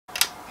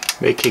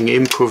making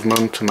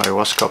improvement to my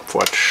Roskopf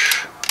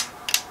watch.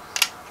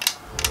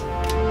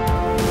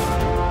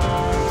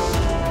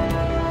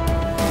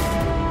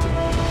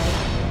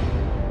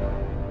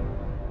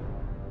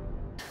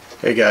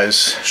 Hey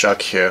guys,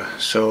 Jacques here.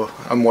 So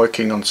I'm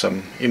working on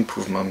some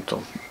improvement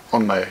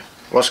on my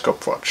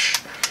Roskopf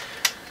watch.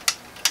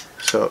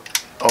 So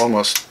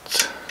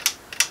almost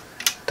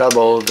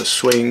double the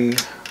swing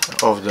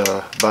of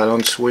the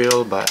balance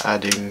wheel by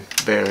adding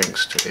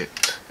bearings to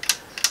it.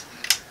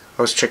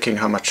 I was checking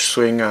how much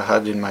swing I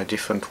had in my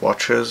different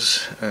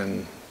watches,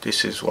 and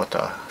this is what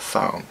I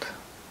found.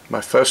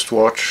 My first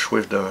watch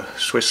with the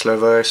Swiss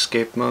leather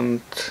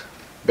escapement,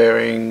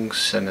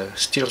 bearings and a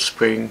steel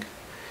spring,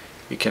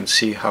 you can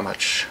see how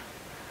much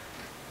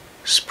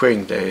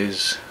spring there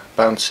is,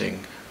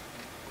 bouncing,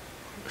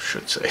 I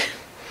should say.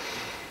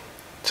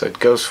 So it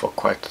goes for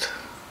quite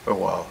a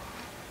while.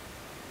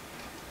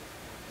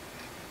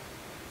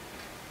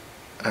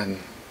 And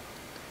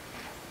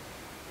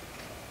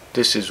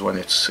this is when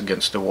it's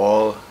against the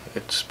wall,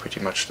 it's pretty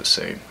much the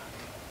same.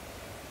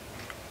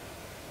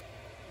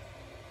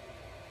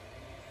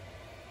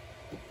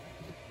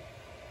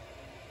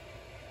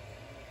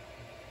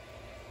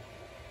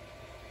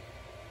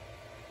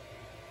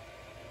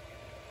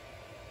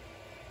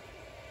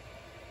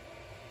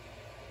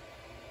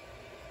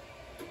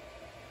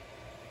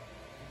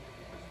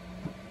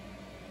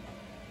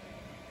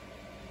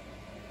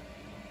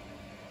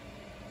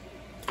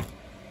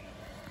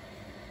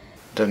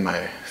 Then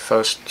my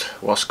first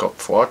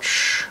Roskopf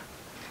watch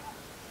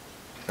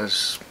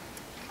has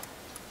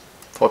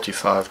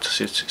 45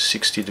 to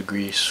 60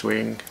 degree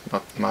swing,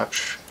 not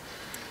much,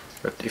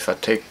 but if I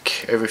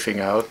take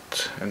everything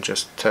out and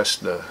just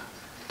test the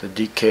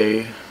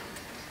decay,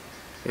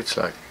 it's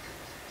like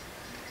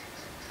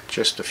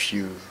just a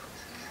few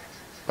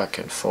back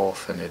and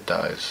forth and it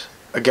dies.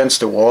 Against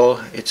the wall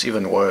it's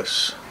even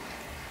worse.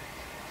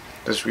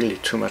 There's really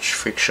too much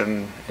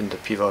friction in the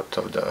pivot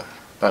of the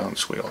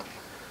balance wheel.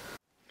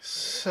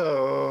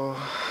 So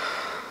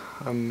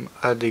I'm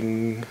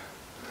adding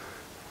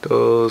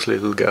those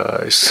little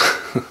guys.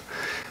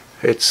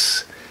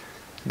 It's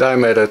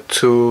diameter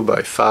 2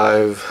 by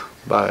 5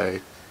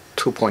 by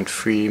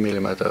 2.3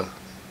 millimeter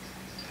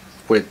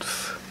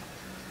width.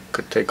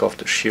 Could take off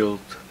the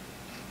shield.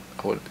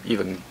 I would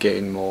even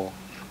gain more,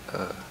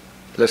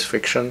 less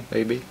friction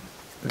maybe.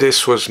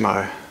 This was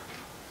my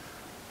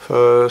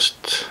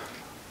first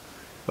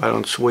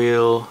balance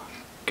wheel.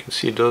 You can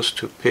see those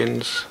two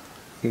pins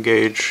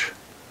engage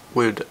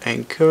with the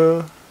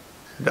anchor.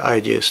 The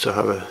idea is to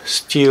have a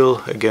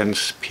steel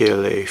against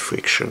PLA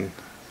friction,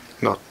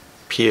 not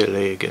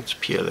PLA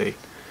against PLA.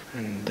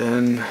 And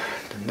then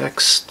the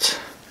next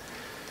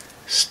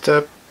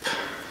step,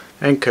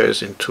 anchor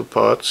is in two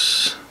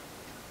parts.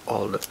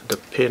 All the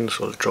pins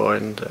will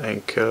join the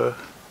anchor,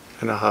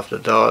 and I have the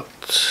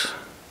dart.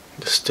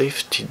 The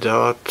safety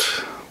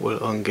dart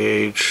will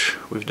engage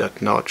with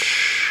that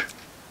notch.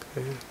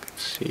 Okay, you can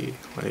see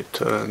when it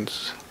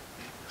turns.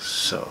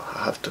 So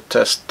I have to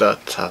test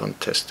that. I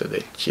haven't tested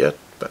it yet,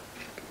 but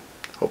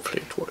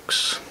hopefully it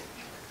works.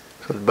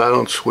 So the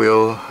balance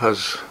wheel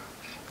has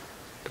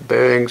the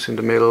bearings in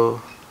the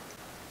middle.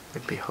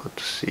 It'd be hard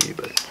to see,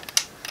 but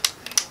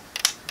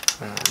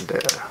and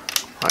there,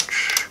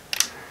 much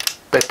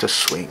better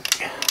swing.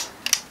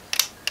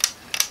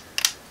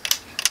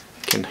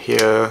 You can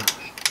hear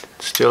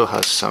it still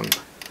has some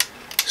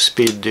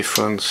speed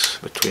difference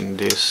between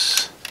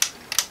this.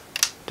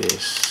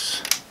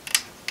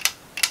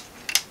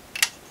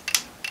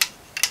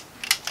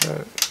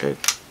 It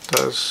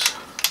does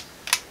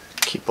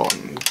keep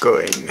on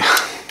going.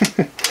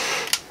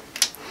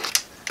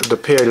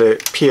 The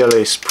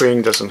PLA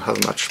spring doesn't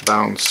have much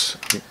bounce.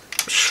 I'm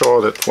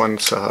sure that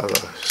once I have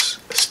a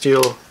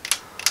steel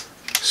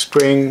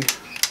spring,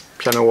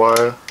 piano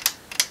wire,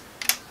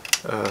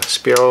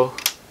 spiral,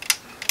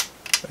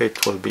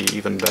 it will be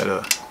even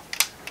better.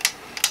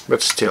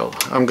 But still,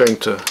 I'm going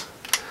to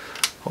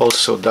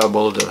also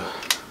double the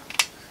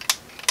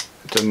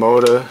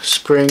motor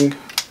spring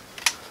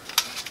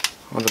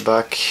on the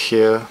back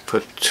here,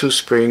 put 2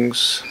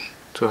 springs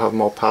to have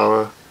more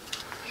power,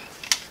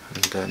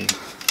 and then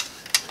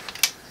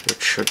it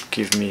should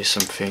give me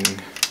something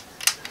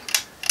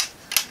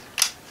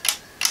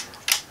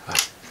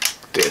like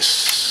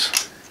this.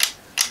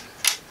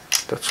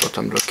 That's what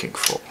I'm looking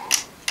for.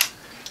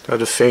 The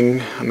other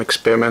thing I'm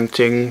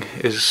experimenting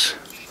is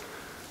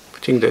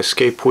putting the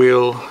escape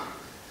wheel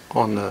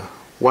on a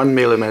 1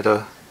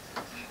 millimeter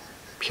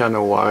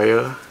piano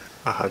wire.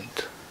 I had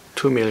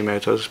 2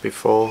 millimeters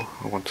before.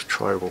 I want to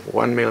try with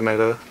 1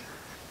 millimeter.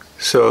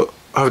 So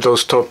I have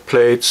those top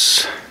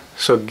plates.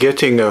 So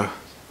getting a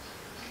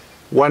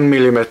 1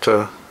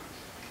 millimeter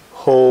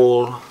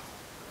hole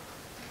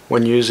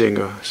when using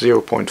a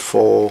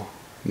 0.4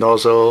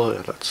 nozzle,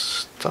 that's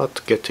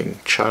start getting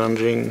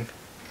challenging.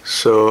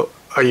 So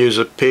I use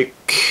a pick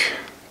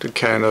to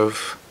kind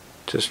of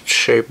just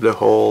shape the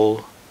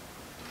hole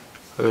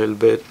a little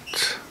bit,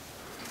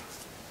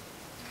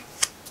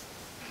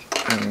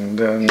 and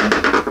then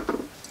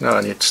now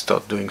I need to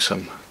start doing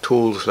some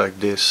tools like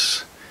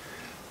this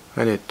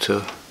I need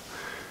to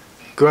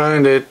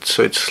grind it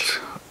so it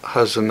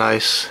has a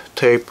nice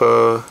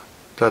taper.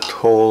 That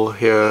hole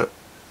here,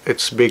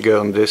 it's bigger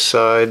on this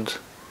side,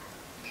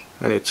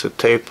 and it's a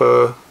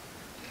taper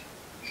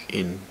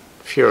in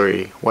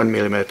theory 1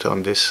 mm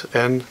on this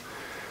end,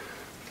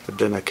 but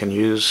then I can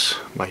use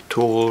my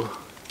tool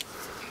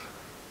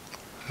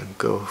and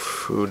go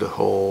through the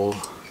hole,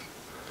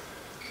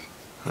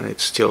 and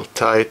it's still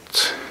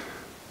tight,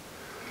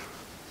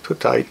 too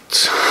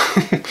tight.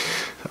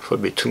 That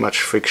would be too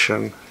much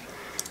friction,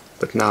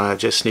 but now I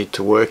just need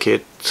to work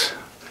it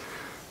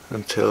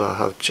until I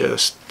have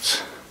just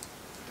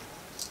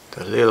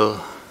the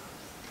little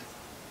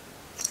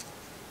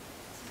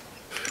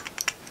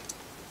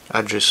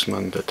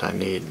adjustment that I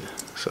need.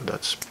 So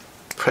that's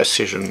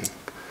precision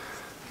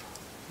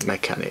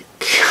mechanic.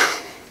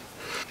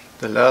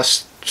 The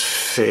last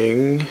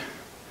thing,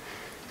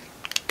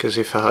 because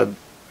if I had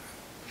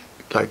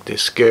like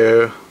this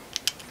gear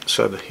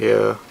set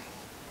here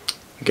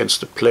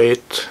against the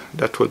plate,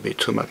 that would be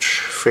too much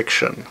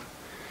friction.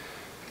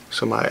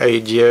 So my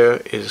idea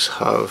is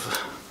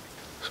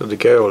so the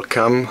gear will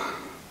come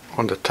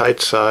on the tight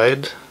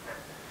side,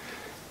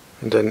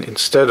 and then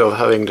instead of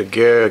having the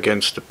gear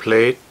against the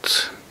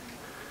plate,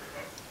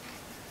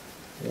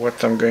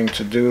 what I'm going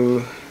to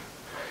do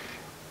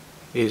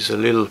is a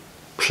little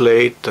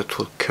plate that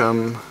will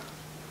come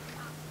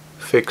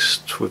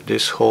fixed with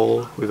this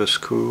hole with a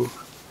screw,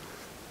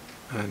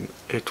 and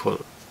it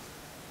will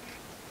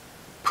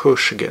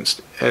push against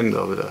the end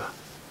of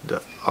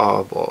the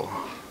arbor.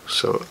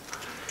 So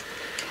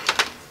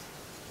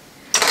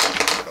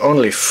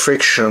only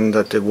friction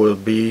that there will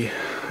be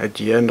at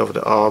the end of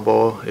the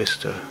arbor is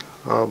the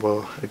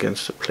arbor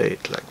against the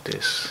plate like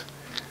this.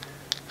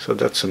 So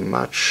that's a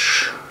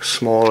much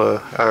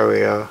smaller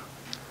area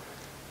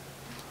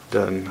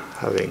than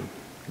having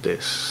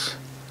this.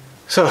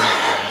 So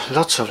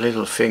lots of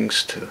little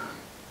things to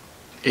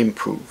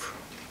improve.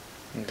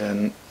 And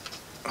then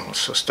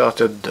also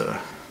started the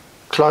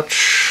clutch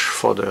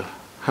for the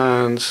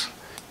hands.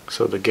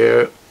 So the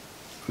gear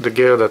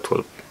that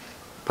will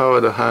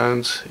power the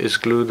hands is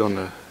glued on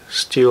a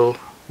steel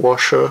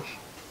washer.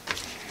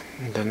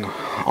 And then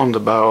on the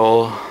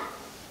barrel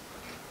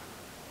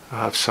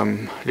I have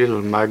some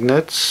little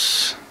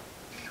magnets.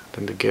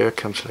 Then the gear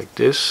comes like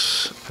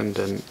this, and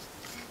then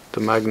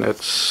the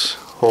magnets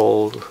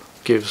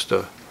gives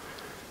the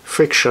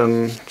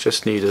friction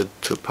just needed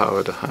to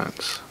power the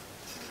hands.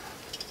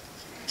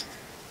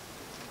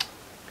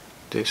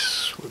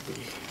 This would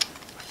be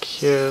like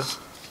here.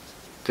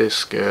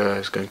 This gear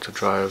is going to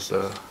drive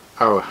the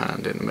arrow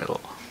hand in the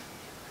middle.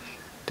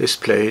 This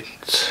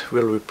plate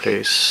will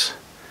replace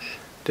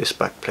this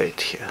back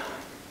plate here.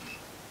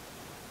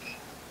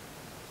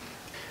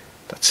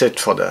 That's it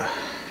for the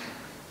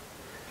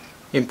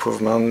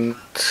improvement.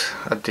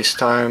 At this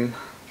time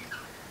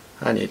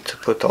I need to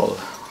put all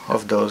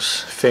of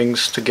those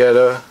things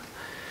together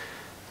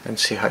and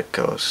see how it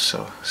goes.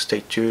 So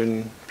stay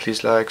tuned,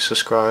 please like,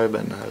 subscribe,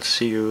 and I'll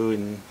see you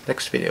in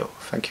next video.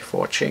 Thank you for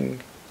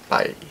watching.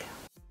 Bye.